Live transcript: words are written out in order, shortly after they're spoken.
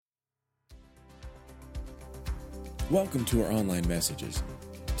Welcome to our online messages.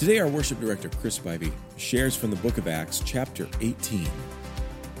 Today, our worship director, Chris Spivey, shares from the book of Acts, chapter 18.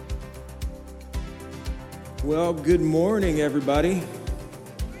 Well, good morning, everybody.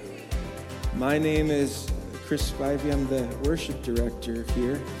 My name is Chris Spivey. I'm the worship director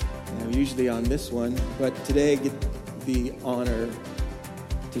here. I'm usually on this one, but today I get the honor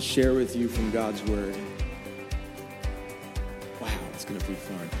to share with you from God's Word. Wow, it's going to be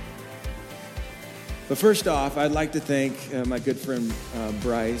fun. But first off, I'd like to thank my good friend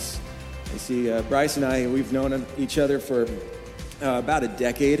Bryce. I see Bryce and I, we've known each other for about a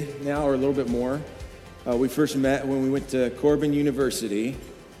decade now, or a little bit more. We first met when we went to Corban University,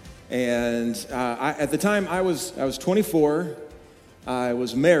 and at the time I was 24. I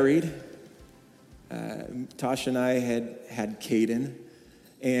was married. Tasha and I had Caden,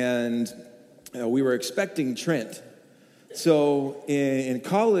 and we were expecting Trent. So in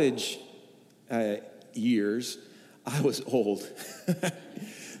college years, I was old. The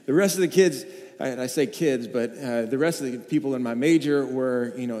rest of the kids, I say kids, but the rest of the people in my major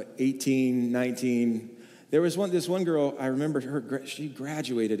were, 18, 19. There was this one girl, I remember her, she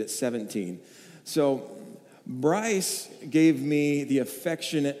graduated at 17. So Bryce gave me the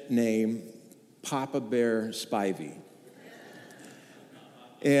affectionate name, Papa Bear Spivey.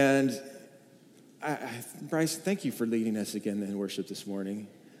 And Bryce, thank you for leading us again in worship this morning.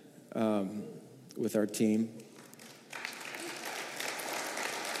 With our team.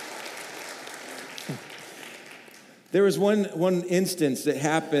 There was one instance that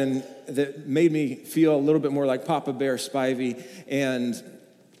happened that made me feel a little bit more like Papa Bear Spivey, and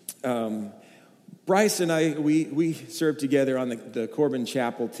Bryce and I, we served together on the Corban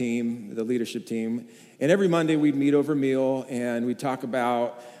Chapel team, the leadership team, and every Monday we'd meet over meal, and we'd talk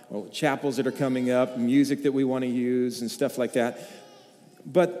about chapels that are coming up, music that we want to use, and stuff like that.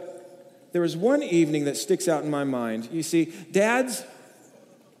 But there was one evening that sticks out in my mind. You see,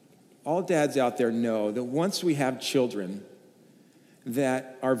 all dads out there know that once we have children,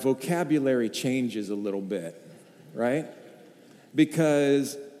 that our vocabulary changes a little bit, right?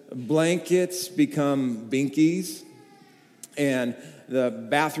 Because blankets become binkies, and the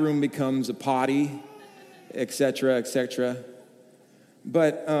bathroom becomes a potty, etc., etc.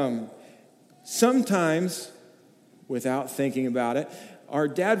 But sometimes, without thinking about it, our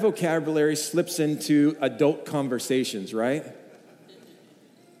dad vocabulary slips into adult conversations, right?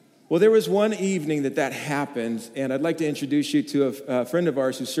 Well, there was one evening that happened, and I'd like to introduce you to a friend of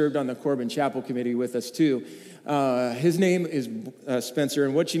ours who served on the Corban Chapel Committee with us too. His name is Spencer,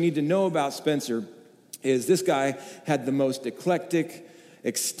 and what you need to know about Spencer is this guy had the most eclectic,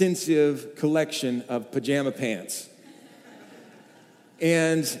 extensive collection of pajama pants.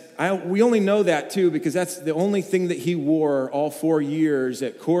 And we only know that, too, because that's the only thing that he wore all 4 years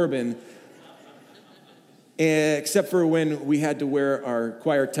at Corban, except for when we had to wear our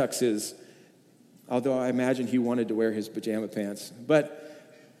choir tuxes, although I imagine he wanted to wear his pajama pants.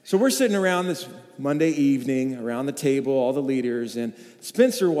 So we're sitting around this Monday evening, around the table, all the leaders, and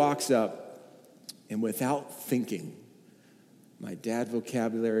Spencer walks up, and without thinking, my dad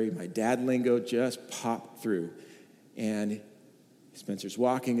vocabulary, my dad lingo just popped through, and Spencer's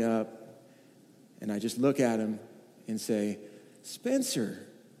walking up, and I just look at him and say, Spencer,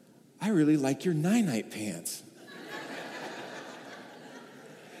 I really like your nine-night pants.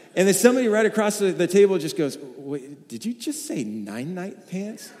 And then somebody right across the table just goes, wait, did you just say nine-night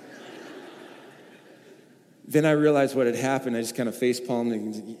pants? Then I realized what had happened. I just kind of face-palmed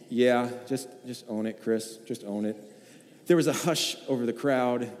and, yeah, just own it, Chris, just own it. There was a hush over the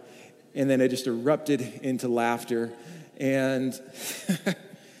crowd, and then it just erupted into laughter. And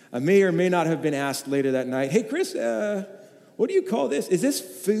I may or may not have been asked later that night, hey, Chris, what do you call this? Is this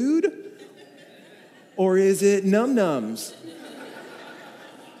food or is it num-nums?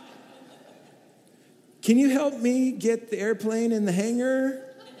 Can you help me get the airplane in the hangar?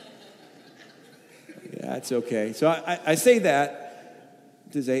 Yeah, it's okay. So I say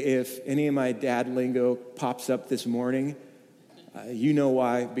that to say if any of my dad lingo pops up this morning, you know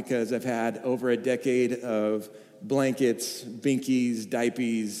why, because I've had over a decade of blankets, binkies,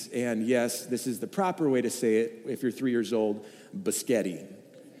 diapies, and yes, this is the proper way to say it if you're 3 years old, biscotti.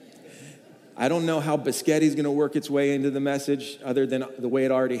 I don't know how biscotti is going to work its way into the message other than the way it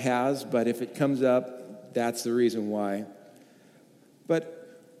already has, but if it comes up, that's the reason why.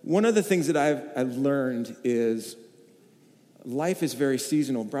 But one of the things that I've learned is life is very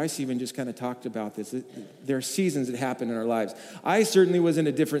seasonal. Bryce even just kind of talked about this. There are seasons that happen in our lives. I certainly was in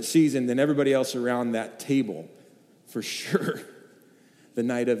a different season than everybody else around that table. For sure, the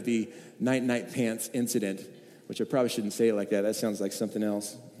night of the night pants incident, which I probably shouldn't say it like that. That sounds like something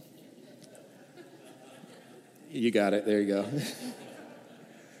else. You got it. There you go.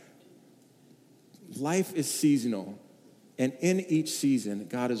 Life is seasonal, and in each season,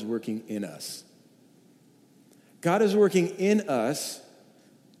 God is working in us. God is working in us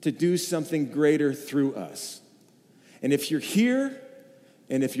to do something greater through us. And if you're here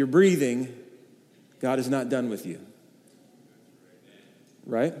and if you're breathing, God is not done with you.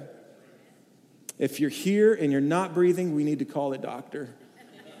 Right? If you're here and you're not breathing, we need to call a doctor.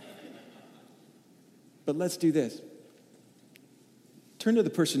 But let's do this. Turn to the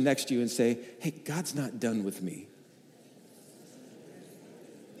person next to you and say, hey, God's not done with me.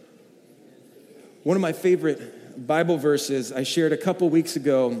 One of my favorite Bible verses I shared a couple weeks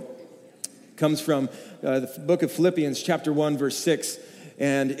ago comes from the book of Philippians, chapter 1, verse 6.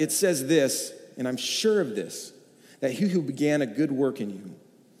 And it says this, and I'm sure of this, that he who began a good work in you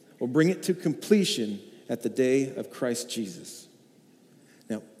will bring it to completion at the day of Christ Jesus.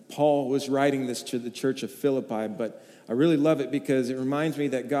 Now, Paul was writing this to the church of Philippi, but I really love it because it reminds me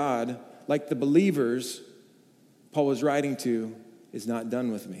that God, like the believers Paul was writing to, is not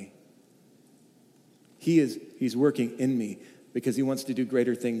done with me. He's working in me because he wants to do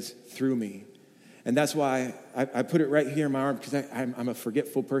greater things through me. And that's why I put it right here in my arm, because I'm a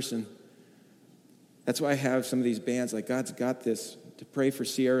forgetful person. That's why I have some of these bands like God's Got This, to pray for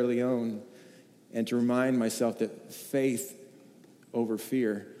Sierra Leone and to remind myself that faith over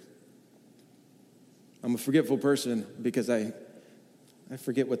fear. I'm a forgetful person because I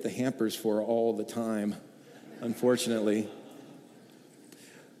forget what the hamper's for all the time, unfortunately.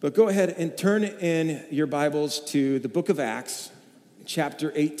 But go ahead and turn in your Bibles to the book of Acts,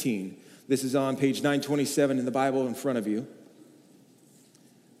 chapter 18. This is on page 927 in the Bible in front of you.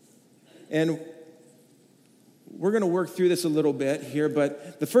 And we're going to work through this a little bit here,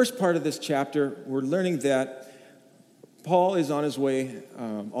 but the first part of this chapter, we're learning that Paul is on his way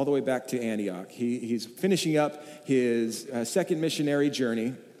all the way back to Antioch. He's finishing up his second missionary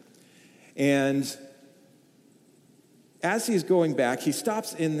journey. And as he's going back, he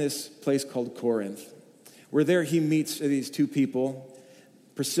stops in this place called Corinth, where there he meets these two people,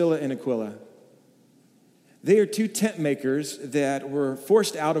 Priscilla and Aquila. They are two tent makers that were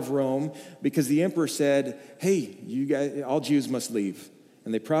forced out of Rome because the emperor said, hey, you guys, all Jews must leave.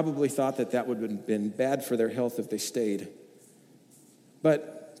 And they probably thought that would have been bad for their health if they stayed.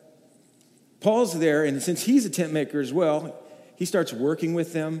 But Paul's there, and since he's a tent maker as well, he starts working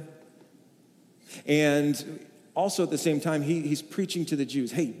with them. And also at the same time, he's preaching to the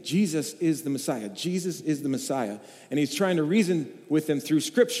Jews, hey, Jesus is the Messiah. Jesus is the Messiah. And he's trying to reason with them through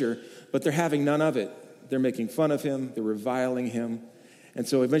Scripture, but they're having none of it. They're making fun of him. They're reviling him. And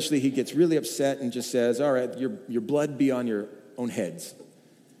so eventually he gets really upset and just says, all right, your blood be on your own heads.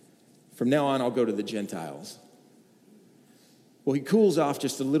 From now on, I'll go to the Gentiles. Well, he cools off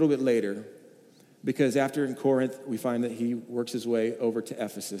just a little bit later because after in Corinth, we find that he works his way over to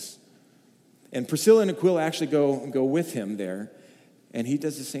Ephesus. And Priscilla and Aquila actually go with him there. And he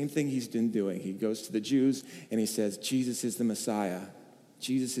does the same thing he's been doing. He goes to the Jews and he says, Jesus is the Messiah.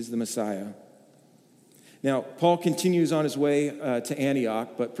 Jesus is the Messiah. Now, Paul continues on his way to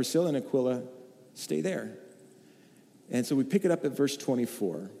Antioch, but Priscilla and Aquila stay there. And so we pick it up at verse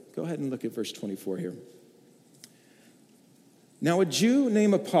 24. Go ahead and look at verse 24 here. Now, a Jew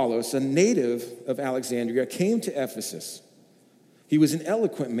named Apollos, a native of Alexandria, came to Ephesus. He was an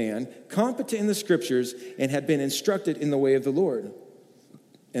eloquent man, competent in the Scriptures, and had been instructed in the way of the Lord.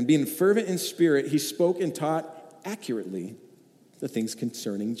 And being fervent in spirit, he spoke and taught accurately the things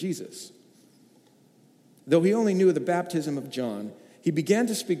concerning Jesus. Though he only knew the baptism of John, he began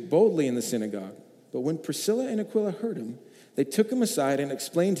to speak boldly in the synagogue. But when Priscilla and Aquila heard him, they took him aside and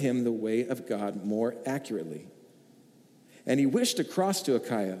explained to him the way of God more accurately. And he wished to cross to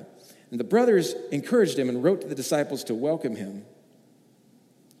Achaia, and the brothers encouraged him and wrote to the disciples to welcome him.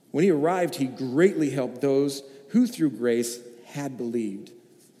 When he arrived, he greatly helped those who through grace had believed.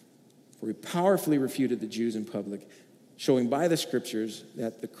 For he powerfully refuted the Jews in public, showing by the Scriptures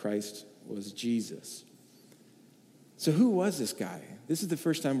that the Christ was Jesus. So who was this guy? This is the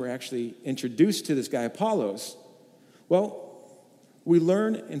first time we're actually introduced to this guy, Apollos. Well, we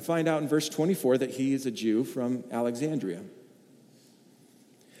learn and find out in verse 24 that he is a Jew from Alexandria.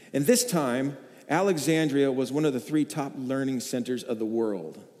 And this time, Alexandria was one of the 3 top learning centers of the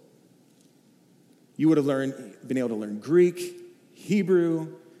world. You would have been able to learn Greek,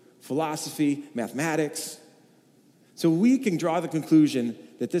 Hebrew, philosophy, mathematics. So we can draw the conclusion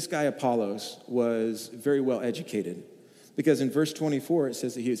that this guy Apollos was very well educated, because in verse 24 it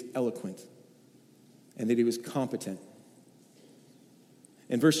says that he was eloquent and that he was competent.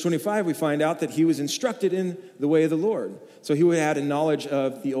 In verse 25 we find out that he was instructed in the way of the Lord. So he would have had a knowledge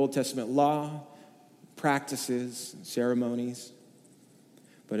of the Old Testament law, practices, ceremonies.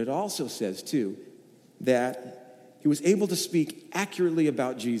 But it also says, too, that he was able to speak accurately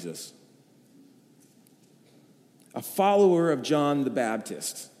about Jesus. A follower of John the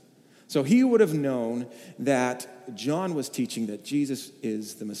Baptist. So he would have known that John was teaching that Jesus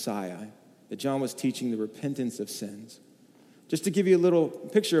is the Messiah, that John was teaching the repentance of sins. Just to give you a little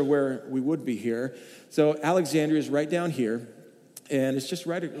picture of where we would be here. So Alexandria is right down here, and it's just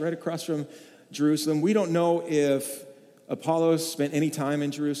right across from Jerusalem. We don't know if Apollos spent any time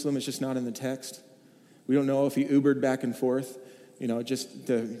in Jerusalem. It's just not in the text. We don't know if he Ubered back and forth, just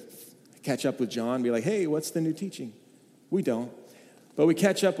to catch up with John, be like, hey, what's the new teaching? We don't. But we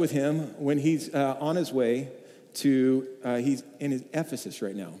catch up with him when he's on his way to, he's in Ephesus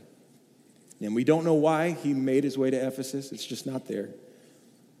right now. And we don't know why he made his way to Ephesus. It's just not there.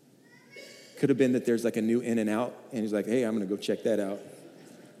 Could have been that there's like a new In-N-Out, and he's like, hey, I'm going to go check that out.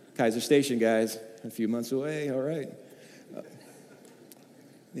 Kaiser Station, guys, a few months away, all right.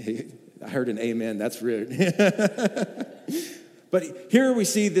 I heard an amen, that's rude. But here we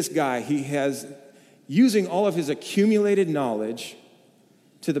see this guy. He has, using all of his accumulated knowledge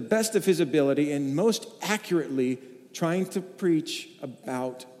to the best of his ability and most accurately trying to preach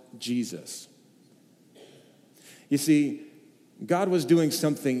about Jesus. You see, God was doing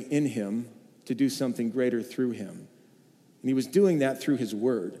something in him to do something greater through him. And he was doing that through his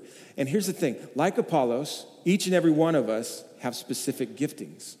word. And here's the thing, like Apollos, each and every one of us have specific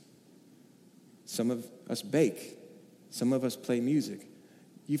giftings. Some of us bake. Some of us play music.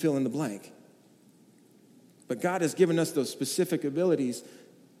 You fill in the blank. But God has given us those specific abilities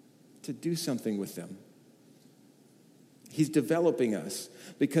to do something with them. He's developing us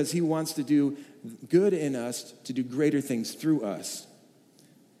because he wants to do good in us, to do greater things through us.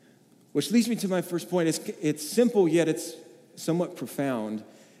 Which leads me to my first point. It's simple, yet it's somewhat profound,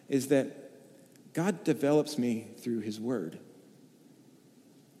 is that God develops me through his word.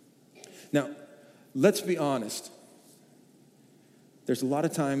 Now, let's be honest. There's a lot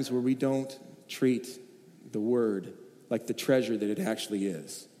of times where we don't treat the word like the treasure that it actually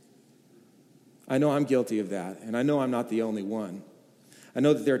is. I know I'm guilty of that, and I know I'm not the only one. I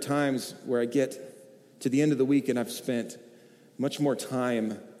know that there are times where I get to the end of the week and I've spent much more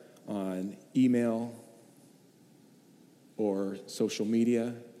time on email or social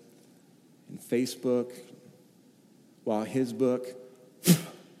media and Facebook, while his book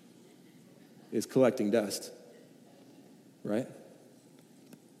is collecting dust, right?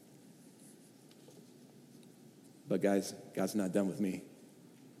 But guys, God's not done with me.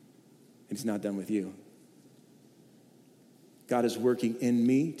 And he's not done with you. God is working in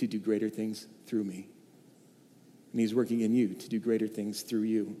me to do greater things through me. And he's working in you to do greater things through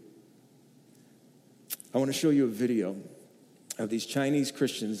you. I want to show you a video of these Chinese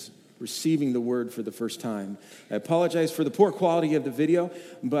Christians receiving the word for the first time. I apologize for the poor quality of the video,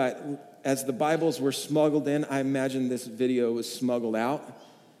 but as the Bibles were smuggled in, I imagine this video was smuggled out.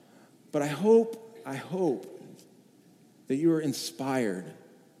 But I hope that you are inspired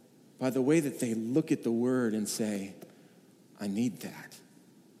by the way that they look at the word and say, I need that.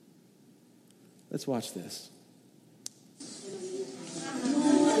 Let's watch this.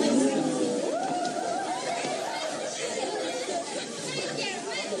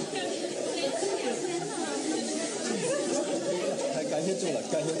 该先做了，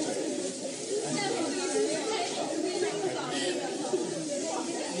该先做。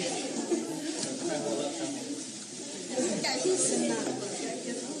感谢神呐！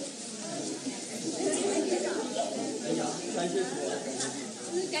感谢主。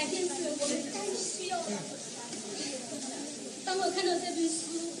感谢主，我们太需要了。当我看到这本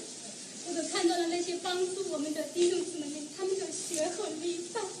书，我就看到了那些帮助我们的弟兄姊妹们，他们的血和力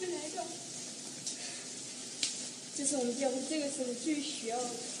带回来的。这是我们教会这个时候最需要的，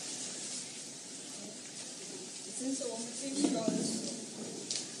真是我们最需要的事。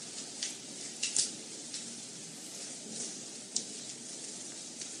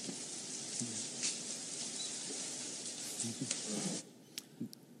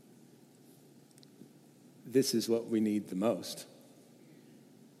 This is what we need the most.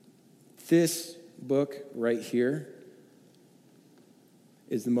 This book right here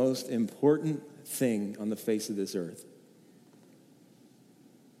is the most important thing on the face of this earth.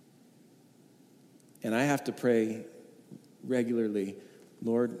 And I have to pray regularly,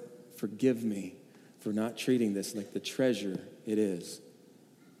 Lord, forgive me for not treating this like the treasure it is.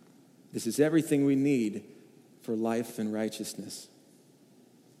 This is everything we need for life and righteousness.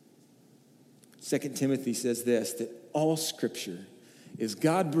 2 Timothy says this, that all Scripture is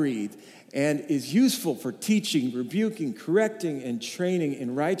God-breathed and is useful for teaching, rebuking, correcting, and training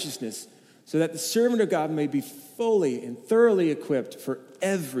in righteousness so that the servant of God may be fully and thoroughly equipped for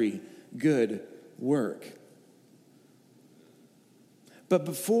every good work. But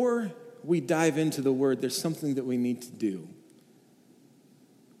before we dive into the word, there's something that we need to do.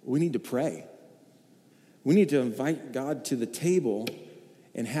 We need to pray. We need to invite God to the table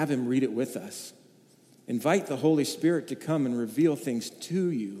and have him read it with us. Invite the Holy Spirit to come and reveal things to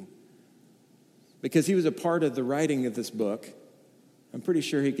you. Because he was a part of the writing of this book, I'm pretty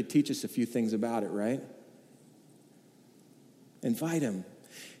sure he could teach us a few things about it, right? Invite him.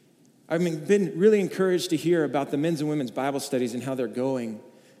 I've been really encouraged to hear about the men's and women's Bible studies and how they're going.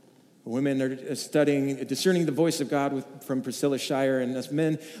 Women are studying, discerning the voice of God from Priscilla Shire, and us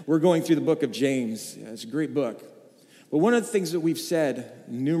men, we're going through the book of James. It's a great book. But one of the things that we've said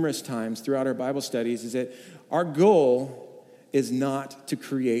numerous times throughout our Bible studies is that our goal is not to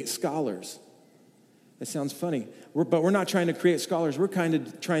create scholars. That sounds funny, but we're not trying to create scholars. We're kind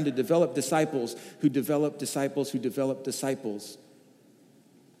of trying to develop disciples who develop disciples who develop disciples.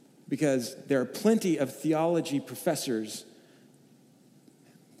 Because there are plenty of theology professors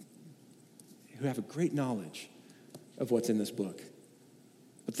who have a great knowledge of what's in this book,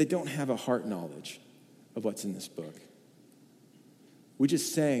 but they don't have a heart knowledge of what's in this book. We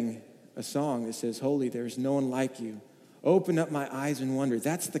just sang a song that says, "Holy, there is no one like you. Open up my eyes in wonder."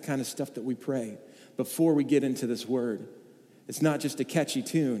 That's the kind of stuff that we pray before we get into this word. It's not just a catchy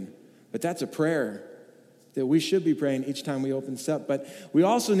tune, but that's a prayer that we should be praying each time we open this up. But we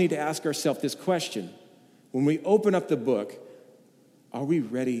also need to ask ourselves this question. When we open up the book, are we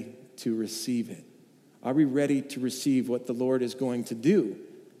ready to receive it? Are we ready to receive what the Lord is going to do?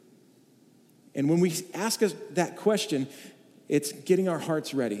 And when we ask us that question, it's getting our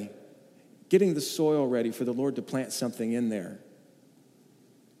hearts ready, getting the soil ready for the Lord to plant something in there.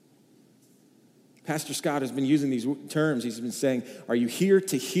 Pastor Scott has been using these terms. He's been saying, are you here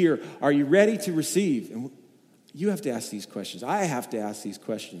to hear? Are you ready to receive? And you have to ask these questions. I have to ask these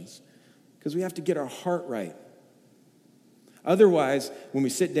questions because we have to get our heart right. Otherwise, when we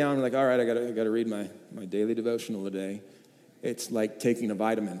sit down, we're like, all right, I got to read my daily devotional today. It's like taking a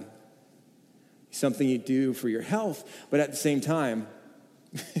vitamin. Something you do for your health, but at the same time,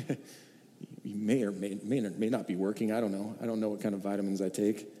 you may or may not be working. I don't know. I don't know what kind of vitamins I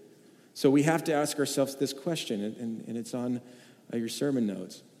take. So we have to ask ourselves this question, and it's on your sermon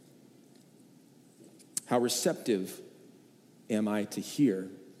notes. How receptive am I to hear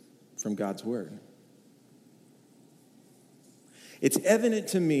from God's word? It's evident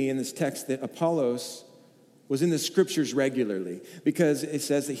to me in this text that Apollos was in the scriptures regularly because it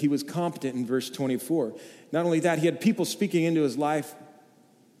says that he was competent in verse 24. Not only that, he had people speaking into his life,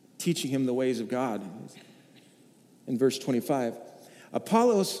 teaching him the ways of God. In verse 25,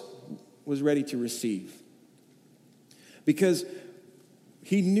 Apollos was ready to receive because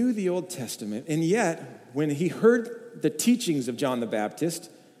he knew the Old Testament, and yet when he heard the teachings of John the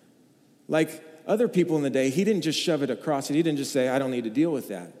Baptist, like other people in the day, he didn't just shove it across it. He didn't just say, I don't need to deal with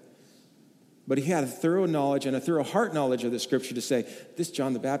that. But he had a thorough knowledge and a thorough heart knowledge of the scripture to say, this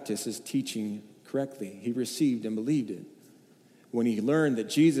John the Baptist is teaching correctly. He received and believed it. When he learned that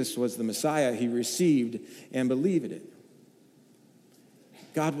Jesus was the Messiah, he received and believed it.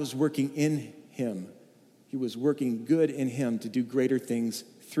 God was working in him. He was working good in him to do greater things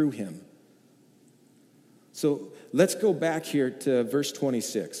through him. So let's go back here to verse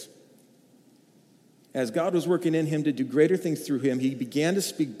 26. As God was working in him to do greater things through him, he began to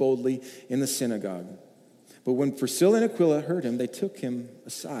speak boldly in the synagogue. But when Priscilla and Aquila heard him, they took him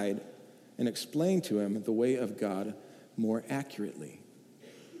aside and explained to him the way of God more accurately.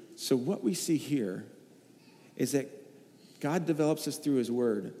 So what we see here is that God develops us through his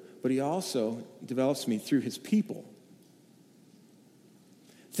word, but he also develops me through his people.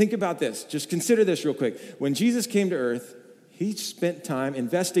 Think about this. Just consider this real quick. When Jesus came to earth, he spent time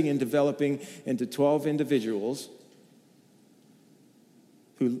investing in developing into 12 individuals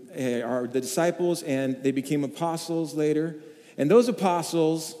who are the disciples, and they became apostles later. And those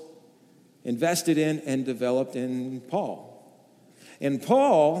apostles invested in and developed in Paul. And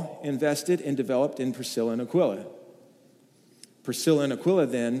Paul invested and developed in Priscilla and Aquila. Priscilla and Aquila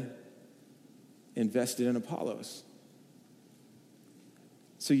then invested in Apollos.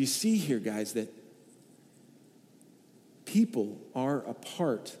 So you see here, guys, that people are a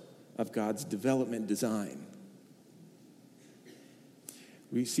part of God's development design.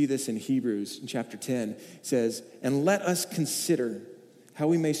 We see this in Hebrews in chapter 10. It says, and let us consider how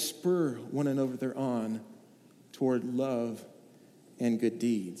we may spur one another on toward love and good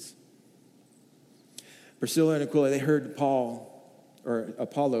deeds. Priscilla and Aquila, they heard Paul or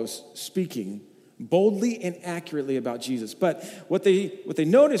Apollos speaking boldly and accurately about Jesus. But what they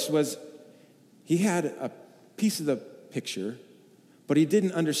noticed was He had a piece of the picture, but he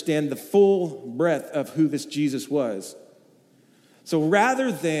didn't understand the full breadth of who this Jesus was. So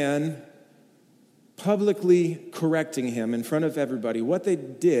rather than publicly correcting him in front of everybody, what they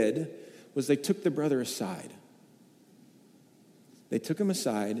did was they took the brother aside. They took him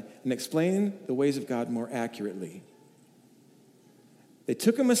aside and explained the ways of God more accurately. They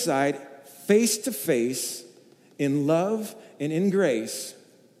took him aside face to face in love and in grace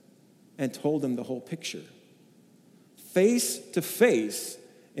and told him the whole picture. Face to face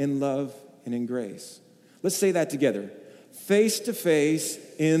in love and in grace. Let's say that together. Face to face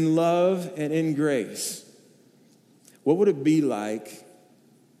in love and in grace. What would it be like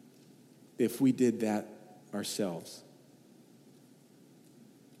if we did that ourselves?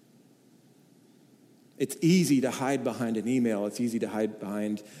 It's easy to hide behind an email. It's easy to hide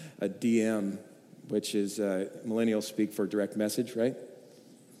behind a DM, which is millennials speak for direct message, right?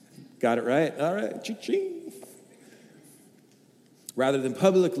 Got it right? All right. Ching-ching. Rather than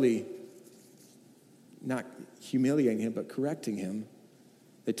publicly not humiliating him, but correcting him,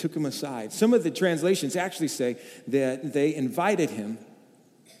 they took him aside. Some of the translations actually say that they invited him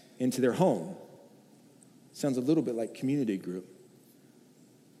into their home. Sounds a little bit like community group.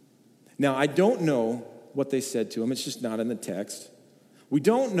 Now, I don't know what they said to him. It's just not in the text. We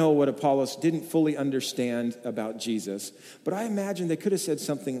don't know what Apollos didn't fully understand about Jesus, but I imagine they could have said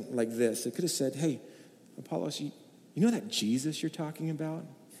something like this. They could have said, hey, Apollos, you know that Jesus you're talking about?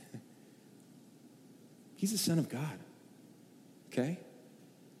 He's the Son of God, okay?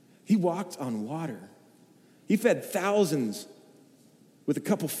 He walked on water. He fed thousands with a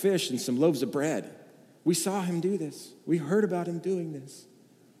couple fish and some loaves of bread. We saw him do this. We heard about him doing this.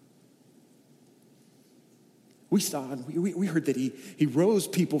 We heard that he rose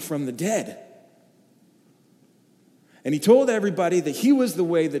people from the dead. And he told everybody that he was the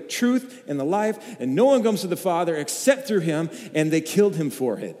way, the truth, and the life, and no one comes to the Father except through him, and they killed him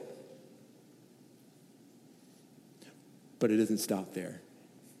for it. But it doesn't stop there.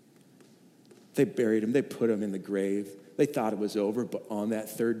 They buried him. They put him in the grave. They thought it was over, but on that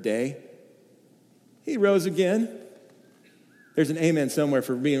third day, he rose again. There's an amen somewhere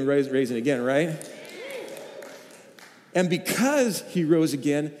for being raised again, right? And because he rose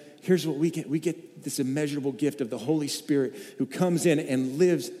again, here's what we get. We get this immeasurable gift of the Holy Spirit who comes in and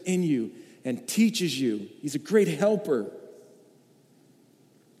lives in you and teaches you. He's a great helper.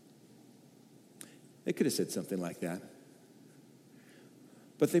 They could have said something like that.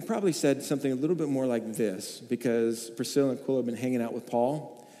 But they probably said something a little bit more like this, because Priscilla and Aquila have been hanging out with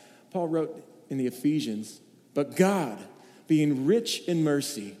Paul. Paul wrote in the Ephesians, but God, being rich in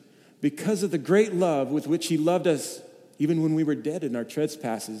mercy, because of the great love with which he loved us, even when we were dead in our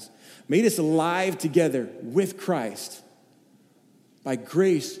trespasses, made us alive together with Christ. By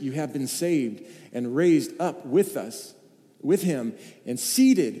grace you have been saved and raised up with us, with him, and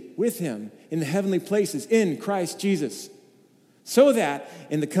seated with him in the heavenly places in Christ Jesus, so that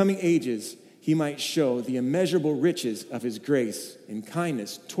in the coming ages he might show the immeasurable riches of his grace and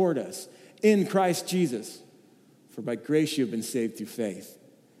kindness toward us in Christ Jesus. For by grace you have been saved through faith,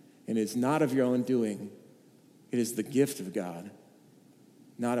 and it is not of your own doing. It is the gift of God,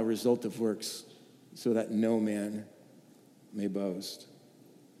 not a result of works, so that no man may boast.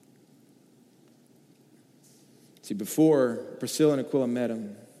 See, before Priscilla and Aquila met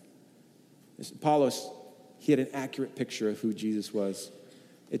him, Apollos, he had an accurate picture of who Jesus was.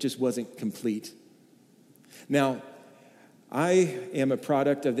 It just wasn't complete. Now, I am a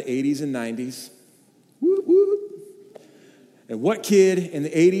product of the 80s and 90s. Woo, woo. And what kid in the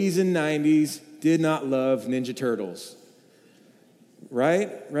 80s and 90s did not love Ninja Turtles?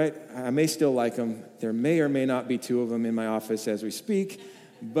 Right? I may still like them. There may or may not be two of them in my office as we speak.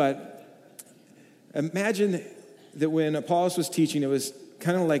 But imagine that when Apollos was teaching, it was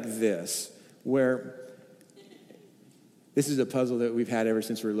kind of like this, where this is a puzzle that we've had ever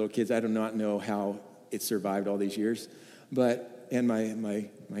since we were little kids. I do not know how it survived all these years. And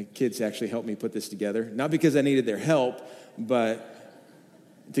my kids actually helped me put this together. Not because I needed their help, but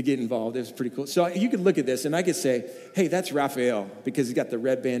to get involved. It was pretty cool. So you could look at this and I could say, hey, that's Raphael, because he's got the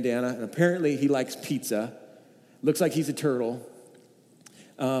red bandana, and apparently he likes pizza. Looks like he's a turtle.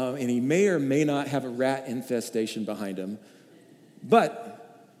 And he may or may not have a rat infestation behind him.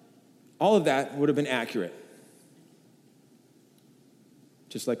 But all of that would have been accurate.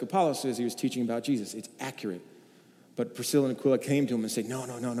 Just like Apollos says, he was teaching about Jesus. It's accurate. But Priscilla and Aquila came to him and said,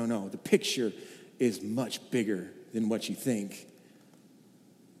 no. The picture is much bigger than what you think.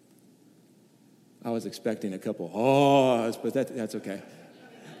 I was expecting a couple ohs, but that's okay.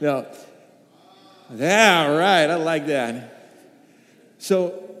 No. Yeah, right. I like that.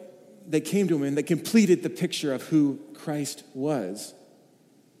 So they came to him and they completed the picture of who Christ was.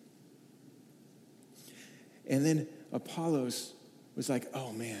 And then Apollos was like,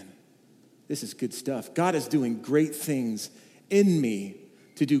 oh man, this is good stuff. God is doing great things in me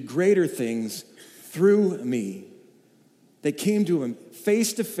to do greater things through me. They came to him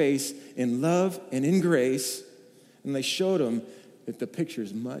face to face in love and in grace, and they showed him that the picture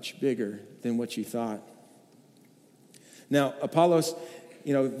is much bigger than what you thought. Now, Apollos,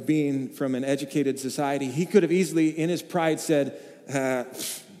 being from an educated society, he could have easily, in his pride, said,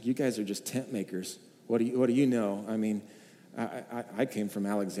 you guys are just tent makers. What do you know? I mean, I came from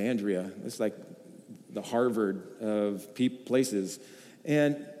Alexandria. It's like the Harvard of places.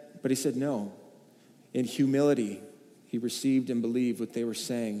 But he said no. In humility, he received and believed what they were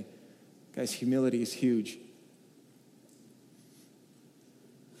saying. Guys, humility is huge.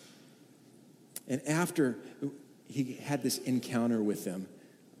 And after he had this encounter with them,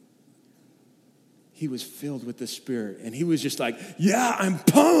 he was filled with the Spirit. And he was just like, yeah, I'm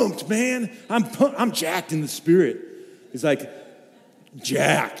pumped, man. I'm jacked in the Spirit. He's like,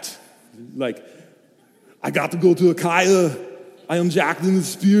 jacked. Like, I got to go to Achaia. I am jacked in the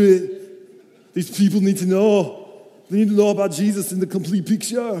Spirit. These people need to know. They need to know about Jesus in the complete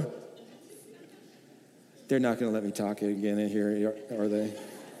picture. They're not going to let me talk again in here, are they?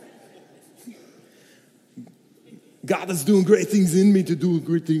 God is doing great things in me to do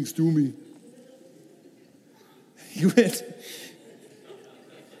great things through me. He went,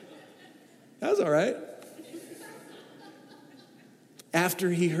 that was all right. After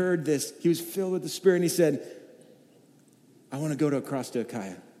he heard this, he was filled with the Spirit, and he said, I want to go across to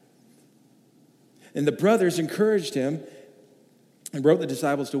Achaia. And the brothers encouraged him and wrote the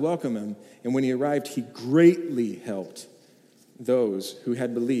disciples to welcome him. And when he arrived, he greatly helped those who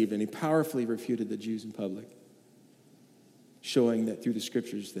had believed, and he powerfully refuted the Jews in public, showing that through the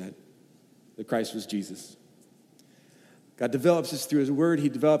scriptures that the Christ was Jesus. God develops us through his word. He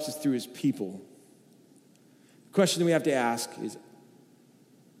develops us through his people. The question that we have to ask is,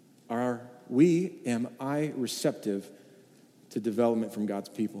 am I receptive to development from God's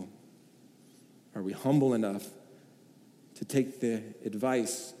people? Are we humble enough to take the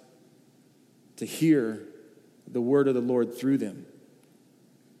advice, to hear the word of the Lord through them?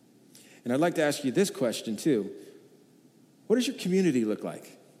 And I'd like to ask you this question too. What does your community look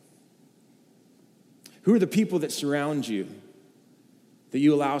like? Who are the people that surround you, that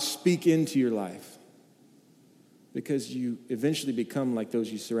you allow speak into your life? Because you eventually become like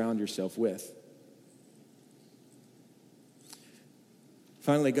those you surround yourself with.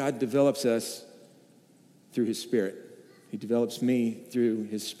 Finally, God develops us through his Spirit. He develops me through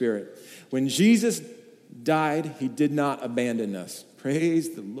his Spirit. When Jesus died, he did not abandon us.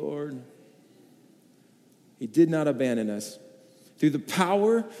 Praise the Lord. He did not abandon us. Through the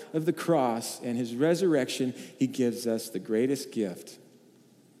power of the cross and his resurrection, he gives us the greatest gift.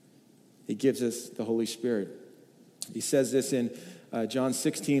 He gives us the Holy Spirit. He says this in John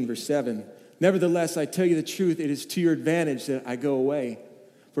 16, verse 7. Nevertheless, I tell you the truth, it is to your advantage that I go away.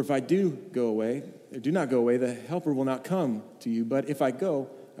 For if I do not go away, the helper will not come to you. But if I go,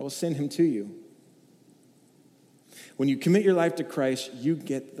 I will send him to you. When you commit your life to Christ, you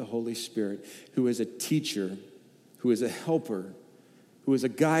get the Holy Spirit, who is a teacher, who is a helper, who is a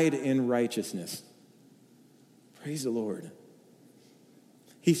guide in righteousness. Praise the Lord.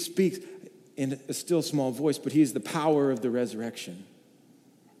 He speaks in a still small voice, but he is the power of the resurrection.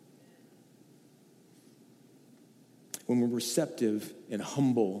 When we're receptive and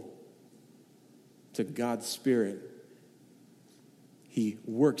humble to God's Spirit, he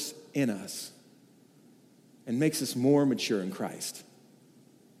works in us and makes us more mature in Christ.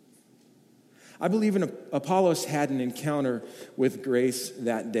 I believe Apollos had an encounter with grace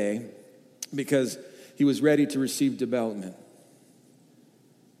that day because he was ready to receive development.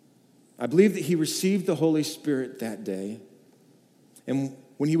 I believe that he received the Holy Spirit that day, and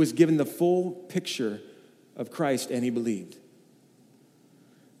when he was given the full picture of Christ, and he believed.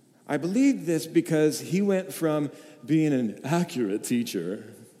 I believe this because he went from being an accurate teacher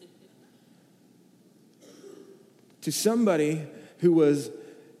to somebody who was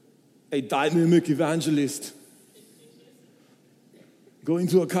a dynamic evangelist, going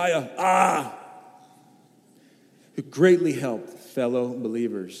to Achaia, who greatly helped fellow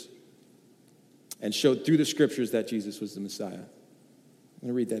believers and showed through the scriptures that Jesus was the Messiah. I'm going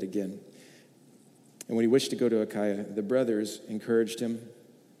to read that again. And when he wished to go to Achaia, the brothers encouraged him.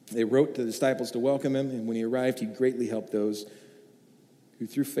 They wrote to the disciples to welcome him, and when he arrived, he greatly helped those who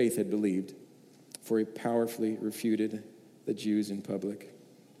through faith had believed, for he powerfully refuted the Jews in public.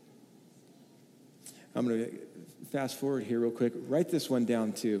 I'm going to fast forward here real quick. Write this one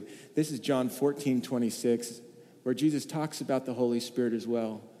down too. This is John 14:26, where Jesus talks about the Holy Spirit as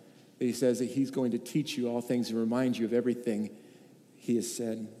well. He says that he's going to teach you all things and remind you of everything he has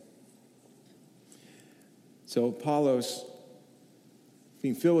said. So Apollos,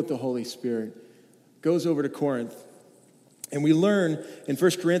 being filled with the Holy Spirit, goes over to Corinth. And we learn in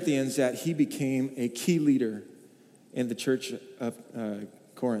 1 Corinthians that he became a key leader in the church of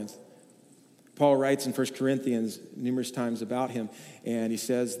Corinth. Paul writes in 1 Corinthians numerous times about him, and he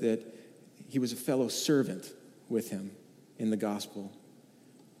says that he was a fellow servant with him in the gospel,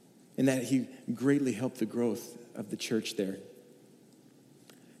 and that he greatly helped the growth of the church there.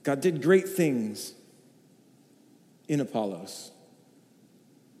 God did great things in Apollos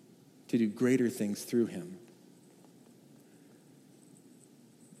to do greater things through him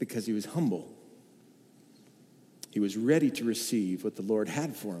because he was humble. He was ready to receive what the Lord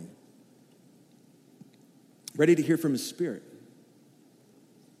had for him, ready to hear from his Spirit.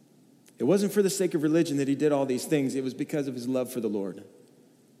 It wasn't for the sake of religion that he did all these things. It was because of his love for the Lord.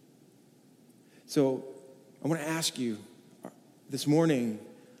 So I want to ask you this morning,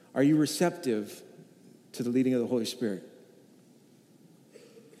 are you receptive to the leading of the Holy Spirit?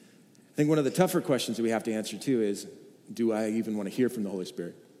 I think one of the tougher questions that we have to answer too is, do I even want to hear from the Holy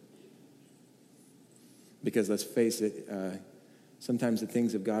Spirit? Because let's face it, sometimes the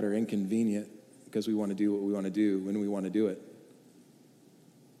things of God are inconvenient because we want to do what we want to do when we want to do it.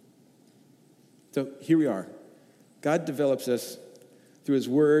 So here we are. God develops us through his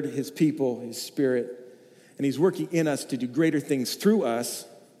word, his people, his Spirit, and he's working in us to do greater things through us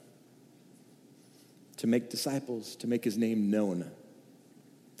to make disciples, to make his name known.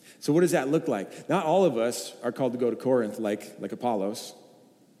 So what does that look like? Not all of us are called to go to Corinth like Apollos.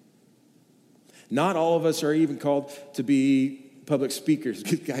 Not all of us are even called to be public speakers.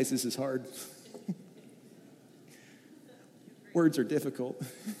 Guys, this is hard. Words are difficult.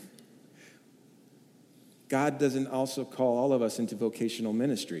 God doesn't also call all of us into vocational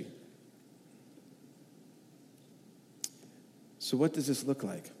ministry. So what does this look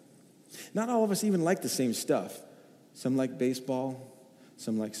like? Not all of us even like the same stuff. Some like baseball,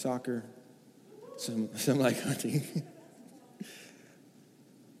 some like soccer, some like hunting,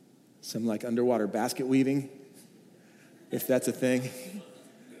 some like underwater basket weaving, if that's a thing,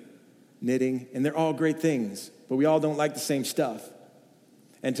 knitting, and they're all great things, but we all don't like the same stuff.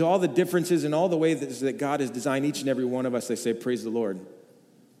 And to all the differences and all the ways that God has designed each and every one of us, they say, praise the Lord.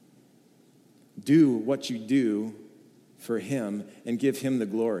 Do what you do for him and give him the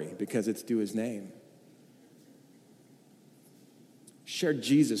glory because it's due his name. Share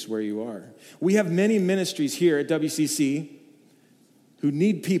Jesus where you are. We have many ministries here at WCC who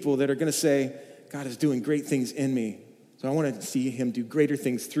need people that are going to say, God is doing great things in me. So I want to see him do greater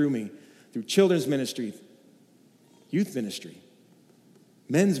things through me, through children's ministry, youth ministry,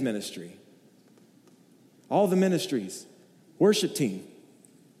 men's ministry, all the ministries, worship team,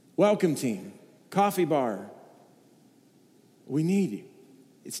 welcome team, coffee bar. We need you.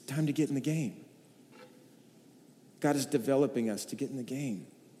 It's time to get in the game. God is developing us to get in the game.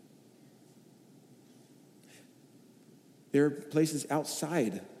 There are places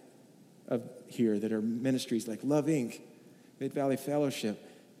outside of here that are ministries like Love Inc., Mid-Valley Fellowship.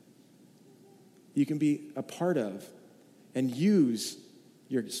 You can be a part of and use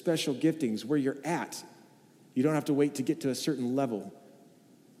your special giftings where you're at. You don't have to wait to get to a certain level.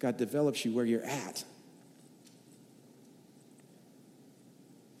 God develops you where you're at.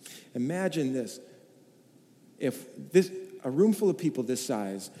 Imagine this. If a room full of people this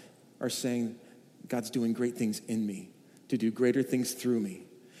size are saying, God's doing great things in me, to do greater things through me.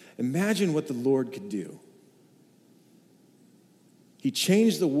 Imagine what the Lord could do. He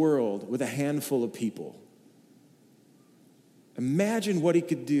changed the world with a handful of people. Imagine what he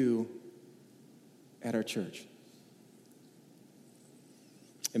could do at our church.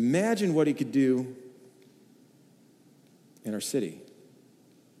 Imagine what he could do in our city.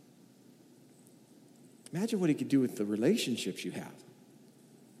 Imagine what he could do with the relationships you have.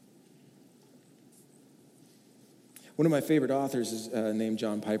 One of my favorite authors is named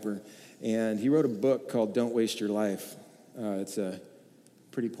John Piper, and he wrote a book called Don't Waste Your Life. It's a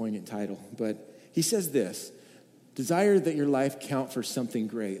pretty poignant title, but he says this: desire that your life count for something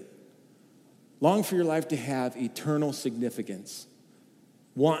great. Long for your life to have eternal significance.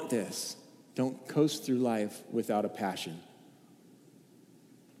 Want this. Don't coast through life without a passion.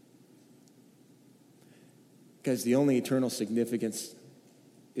 Because the only eternal significance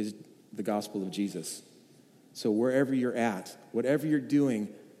is the gospel of Jesus. So wherever you're at, whatever you're doing,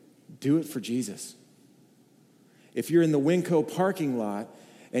 do it for Jesus. If you're in the Winco parking lot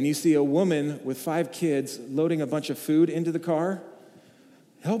and you see a woman with 5 kids loading a bunch of food into the car,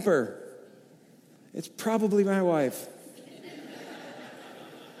 help her. It's probably my wife.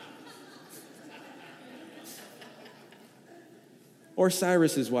 Or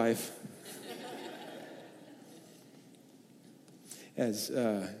Cyrus's wife.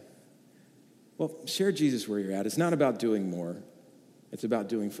 Share Jesus where you're at. It's not about doing more. It's about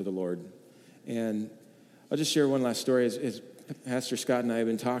doing for the Lord. And I'll just share one last story. As Pastor Scott and I have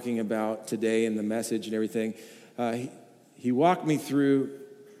been talking about today and the message and everything, he walked me through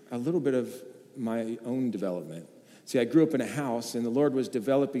a little bit of my own development. See, I grew up in a house, and the Lord was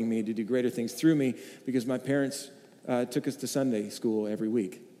developing me to do greater things through me because my parents took us to Sunday school every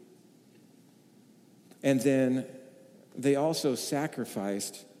week. And then they also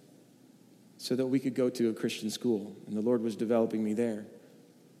sacrificed so that we could go to a Christian school, and the Lord was developing me there.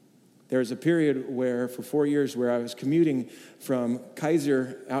 There was a period where, for 4 years, where I was commuting from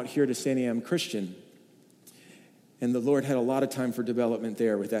Kaiser out here to St. Am Christian, and the Lord had a lot of time for development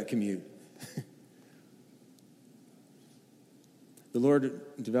there with that commute. The Lord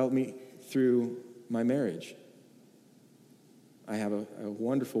developed me through my marriage. I have a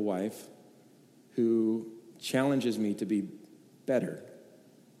wonderful wife who challenges me to be better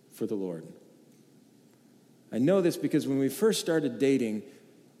for the Lord. I know this because when we first started dating,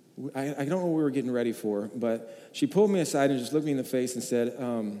 I don't know what we were getting ready for, but she pulled me aside and just looked me in the face and said,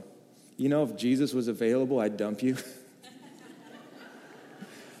 if Jesus was available, I'd dump you.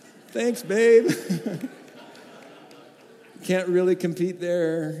 Thanks, babe. Can't really compete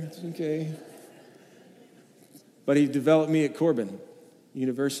there. It's okay. But he developed me at Corbin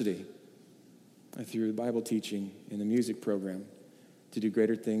University through the Bible teaching and the music program to do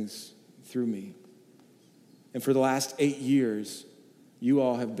greater things through me. And for the last 8 years, you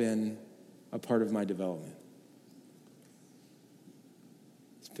all have been a part of my development.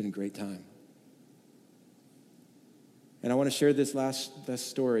 It's been a great time. And I want to share this last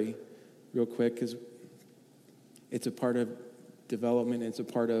story real quick because it's a part of development. It's a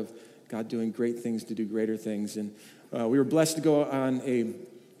part of God doing great things to do greater things. And we were blessed to go on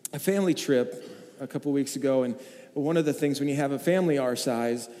a family trip a couple weeks ago. And one of the things when you have a family our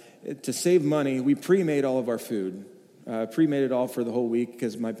size, to save money, we pre-made all of our food. Pre-made it all for the whole week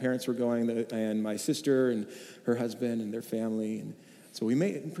because my parents were going and my sister and her husband and their family. And so we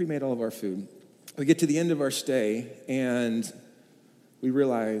pre-made all of our food. We get to the end of our stay and we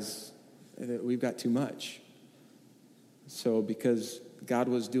realize that we've got too much. So because God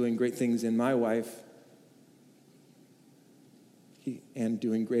was doing great things in my wife and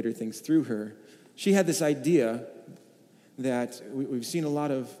doing greater things through her, she had this idea that we've seen a lot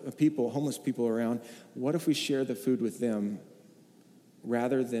of people, homeless people around. What if we share the food with them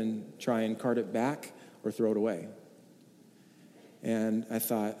rather than try and cart it back or throw it away? And I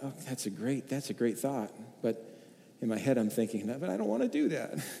thought, that's a great thought. But in my head, I'm thinking, but I don't want to do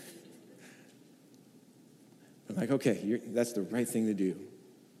that. I'm like, okay, that's the right thing to do.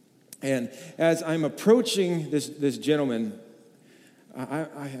 And as I'm approaching this gentleman,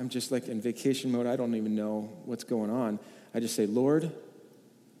 I'm just like in vacation mode. I don't even know what's going on. I just say, Lord,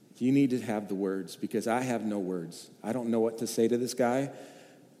 you need to have the words because I have no words. I don't know what to say to this guy.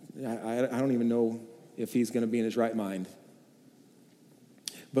 I don't even know if he's going to be in his right mind.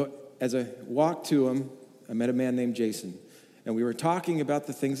 But as I walked to him, I met a man named Jason. And we were talking about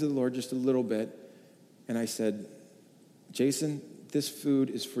the things of the Lord just a little bit. And I said, Jason, this food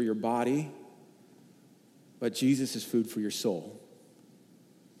is for your body, but Jesus is food for your soul.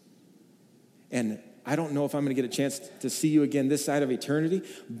 And I don't know if I'm going to get a chance to see you again this side of eternity,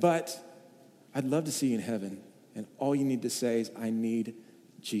 but I'd love to see you in heaven. And all you need to say is, I need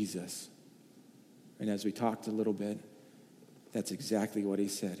Jesus. And as we talked a little bit, that's exactly what he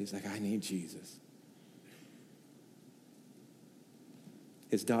said. He's like, I need Jesus.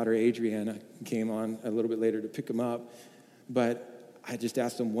 His daughter, Adriana, came on a little bit later to pick him up. But I just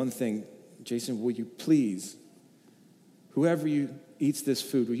asked him one thing. Jason, will you please, whoever eats this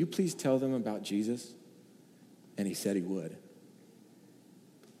food, will you please tell them about Jesus? And he said he would.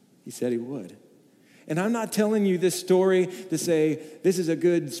 He said he would. And I'm not telling you this story to say, this is a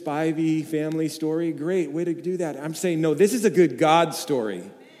good Spivey family story. Great, way to do that. I'm saying, no, this is a good God story.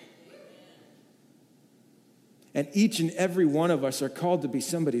 And each and every one of us are called to be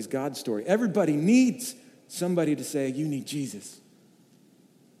somebody's God story. Everybody needs somebody to say, you need Jesus.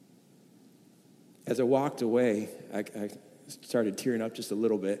 As I walked away, I started tearing up just a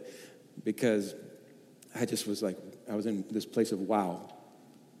little bit because I just was like, I was in this place of wow.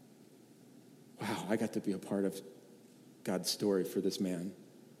 Wow, I got to be a part of God's story for this man.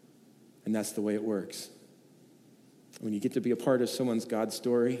 And that's the way it works. When you get to be a part of someone's God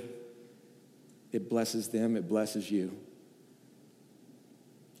story, it blesses them, it blesses you.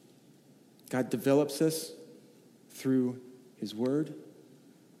 God develops us through his word,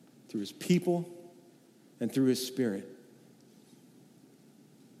 through his people, and through his spirit.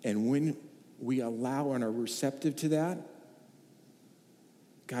 And when we allow and are receptive to that,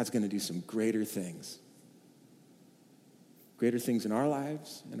 God's going to do some greater things. Greater things in our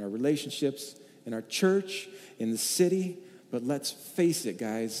lives, in our relationships, in our church, in the city. But let's face it,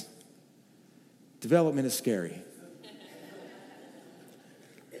 guys, development is scary.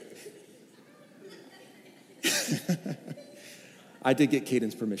 I did get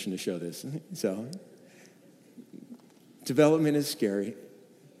Caden's permission to show this. So, development is scary.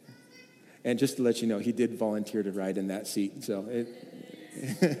 And just to let you know, he did volunteer to ride in that seat. So,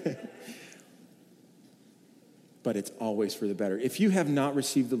 but it's always for the better. If you have not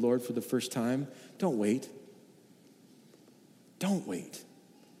received the Lord for the first time, don't wait. Don't wait.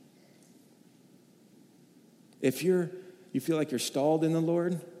 If you feel like you're stalled in the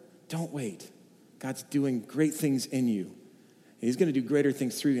Lord, don't wait. God's doing great things in you. He's going to do greater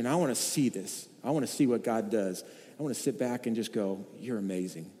things through you. And I want to see this. I want to see what God does. I want to sit back and just go, you're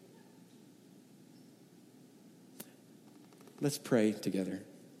amazing. Let's pray together.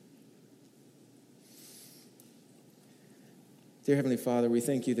 Dear Heavenly Father, we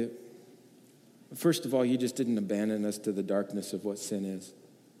thank you that, first of all, you just didn't abandon us to the darkness of what sin is.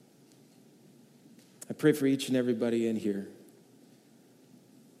 I pray for each and everybody in here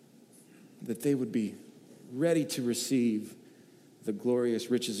that they would be ready to receive the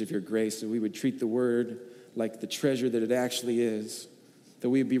glorious riches of your grace, that we would treat the word like the treasure that it actually is, that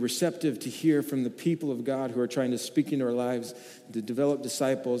we would be receptive to hear from the people of God who are trying to speak into our lives, to develop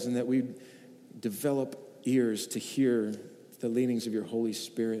disciples, and that we develop ears to hear the leadings of your Holy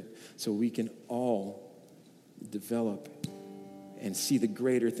Spirit so we can all develop and see the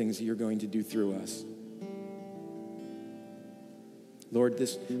greater things that you're going to do through us. Lord,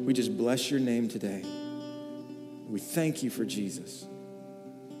 we just bless your name today. We thank you for Jesus.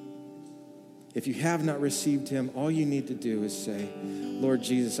 If you have not received him, all you need to do is say, Lord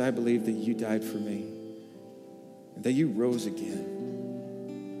Jesus, I believe that you died for me and that you rose again.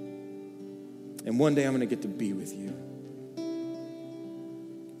 And one day I'm going to get to be with you.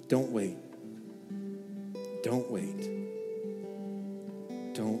 Don't wait. Don't wait.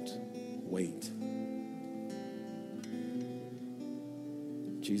 Don't wait.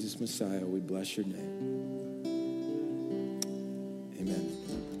 Jesus Messiah, we bless your name. Amen.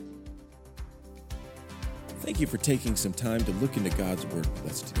 Thank you for taking some time to look into God's Word with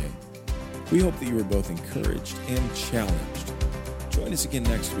us today. We hope that you were both encouraged and challenged. Join us again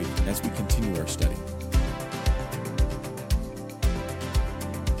next week as we continue our study.